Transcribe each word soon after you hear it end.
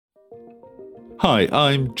Hi,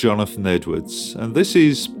 I'm Jonathan Edwards, and this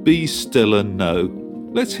is Be Still and Know.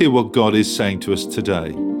 Let's hear what God is saying to us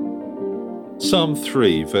today. Psalm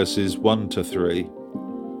 3, verses 1 to 3.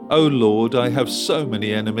 O Lord, I have so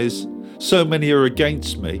many enemies. So many are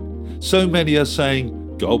against me. So many are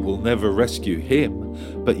saying, God will never rescue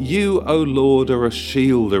him. But you, O Lord, are a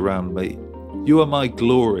shield around me. You are my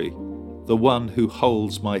glory, the one who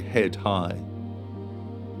holds my head high.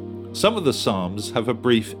 Some of the Psalms have a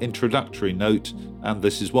brief introductory note, and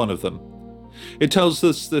this is one of them. It tells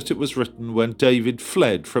us that it was written when David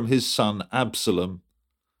fled from his son Absalom.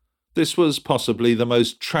 This was possibly the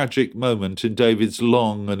most tragic moment in David's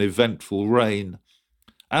long and eventful reign.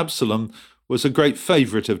 Absalom was a great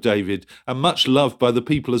favourite of David and much loved by the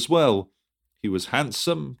people as well. He was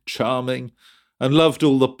handsome, charming, and loved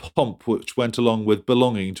all the pomp which went along with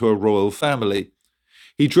belonging to a royal family.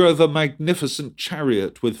 He drove a magnificent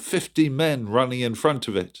chariot with 50 men running in front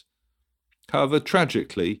of it. However,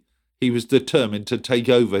 tragically, he was determined to take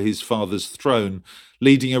over his father's throne,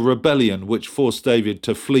 leading a rebellion which forced David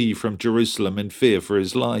to flee from Jerusalem in fear for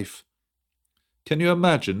his life. Can you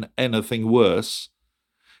imagine anything worse?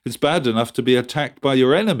 It's bad enough to be attacked by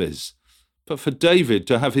your enemies, but for David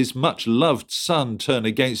to have his much-loved son turn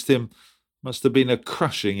against him must have been a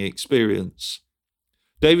crushing experience.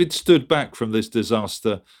 David stood back from this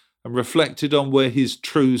disaster and reflected on where his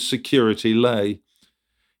true security lay.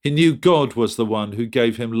 He knew God was the one who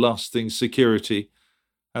gave him lasting security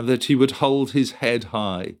and that he would hold his head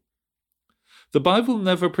high. The Bible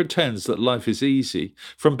never pretends that life is easy.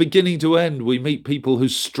 From beginning to end, we meet people who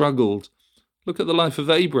struggled. Look at the life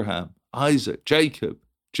of Abraham, Isaac, Jacob,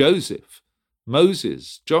 Joseph,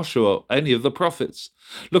 Moses, Joshua, any of the prophets.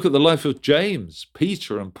 Look at the life of James,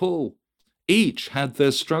 Peter, and Paul. Each had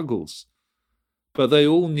their struggles, but they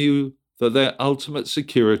all knew that their ultimate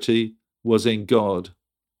security was in God.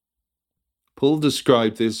 Paul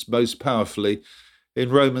described this most powerfully in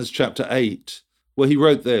Romans chapter 8, where he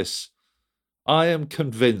wrote this, I am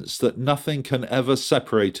convinced that nothing can ever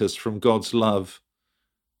separate us from God's love,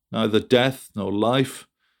 neither death nor life,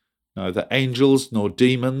 neither angels nor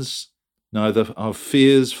demons, neither our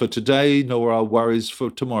fears for today nor our worries for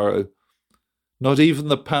tomorrow. Not even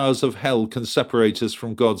the powers of hell can separate us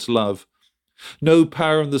from God's love. No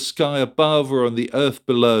power in the sky above or on the earth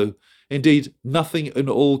below. Indeed, nothing in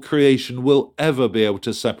all creation will ever be able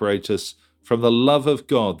to separate us from the love of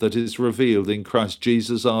God that is revealed in Christ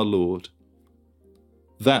Jesus our Lord.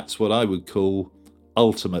 That's what I would call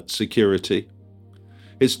ultimate security.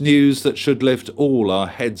 It's news that should lift all our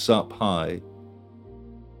heads up high.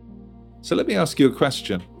 So let me ask you a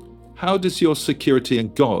question. How does your security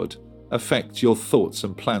in God affect your thoughts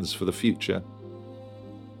and plans for the future?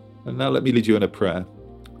 And now let me lead you in a prayer.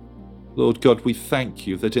 Lord God, we thank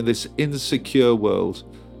you that in this insecure world,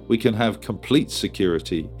 we can have complete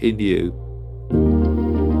security in you.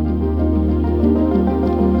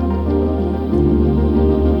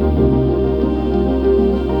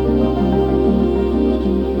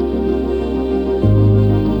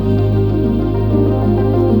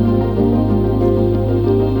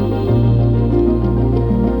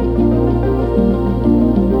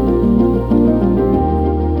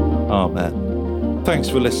 Amen. Thanks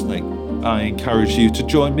for listening. I encourage you to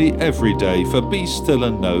join me every day for Be Still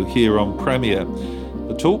and Know here on Premier.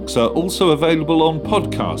 The talks are also available on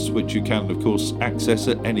podcasts, which you can, of course, access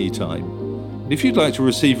at any time. And if you'd like to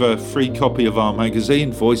receive a free copy of our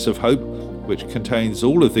magazine, Voice of Hope, which contains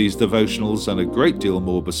all of these devotionals and a great deal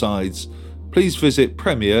more besides, please visit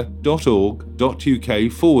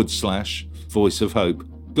premier.org.uk/Voice of Hope.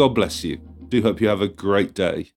 God bless you. Do hope you have a great day.